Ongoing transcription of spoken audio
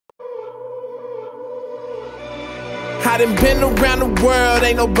I done been around the world,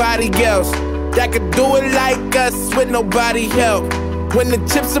 ain't nobody else that could do it like us with nobody help. When the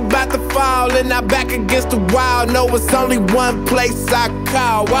chips about to fall and I back against the wall, know it's only one place I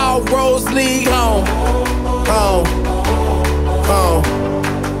call. All roads lead home. Home. Home.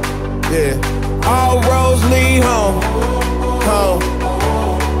 Yeah. All roads lead home. Home.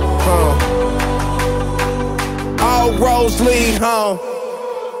 Home. All roads lead home.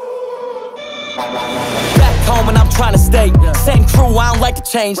 Back home and I'm trying to stay. Same crew, I don't like to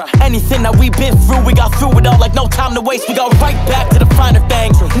change. Anything that we've been through, we got through it all like no time to waste. We go right back to the finer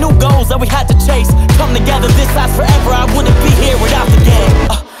things. New goals that we had to chase. Come together, this lasts forever. I wouldn't be here without the game.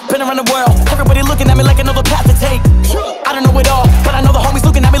 Been around the world, everybody looking at me like another path to take. I don't know it all, but I know the homies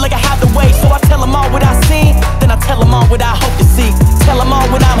looking at me like I have the way. So I tell them all what I seen, then I tell them all what I hope to see. Tell them all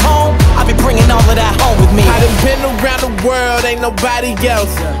when I'm home, I be bringing all of that home with me. I done been around the world, ain't nobody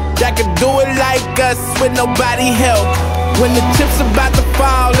else that could do it like us with nobody help. When the chips about to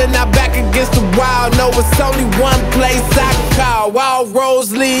fall and I back against the wall, know it's only one place I call. All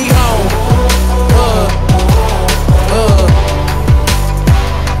roads lead home.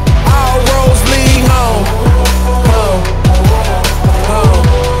 All roads lead home.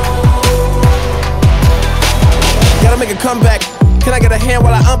 Gotta make a comeback. Can I get a hand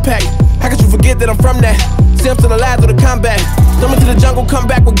while I unpack? How could you forget that I'm from that? See, I'm still alive through the combat. Throw me to the jungle, come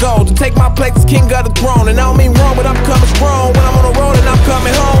back with gold. To take my place as king of the throne. And I don't mean wrong, but I'm coming strong. When I'm on the road and I'm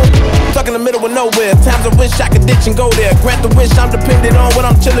coming home. Stuck in the middle of nowhere. Times I wish I could ditch and go there. Grant the wish, I'm dependent on what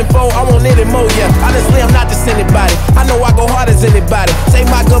I'm chilling for. I want it more, yeah. Honestly, I'm not just anybody. I know I go hard as anybody. Say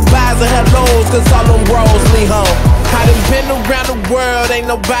my goodbyes and hellos, cause all them roads lead home. I done been around the world, ain't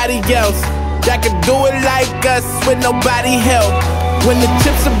nobody else that could do it like us with nobody help. When the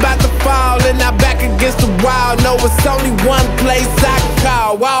chips about to fall and I back against the wall, know it's only one place I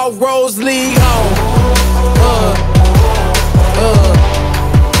call. All roads lead home.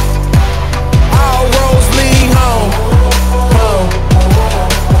 All roads lead home.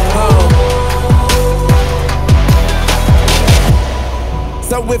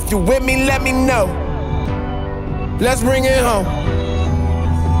 So if you with me, let me know. Let's bring it home.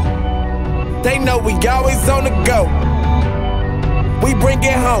 They know we always on the go. We bring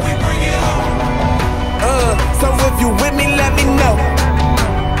it home. So if you with me, let me know.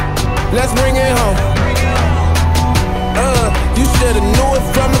 Let's bring it home. You should've knew it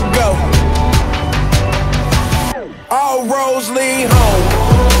from the go. All roads lead home.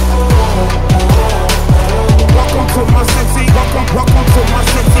 Welcome to my city. Welcome to my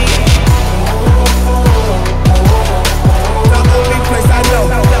city. The only place I know.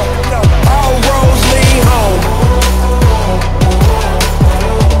 All roads lead home.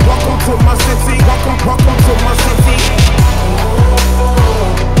 Welcome to my city. Welcome to my city.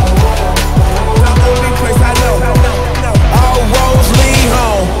 The only place I know. All roads lead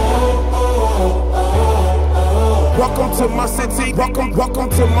home. Welcome to my city. Welcome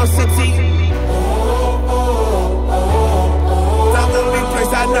to my city. The only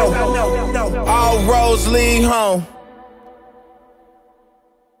place I know. All roads lead home.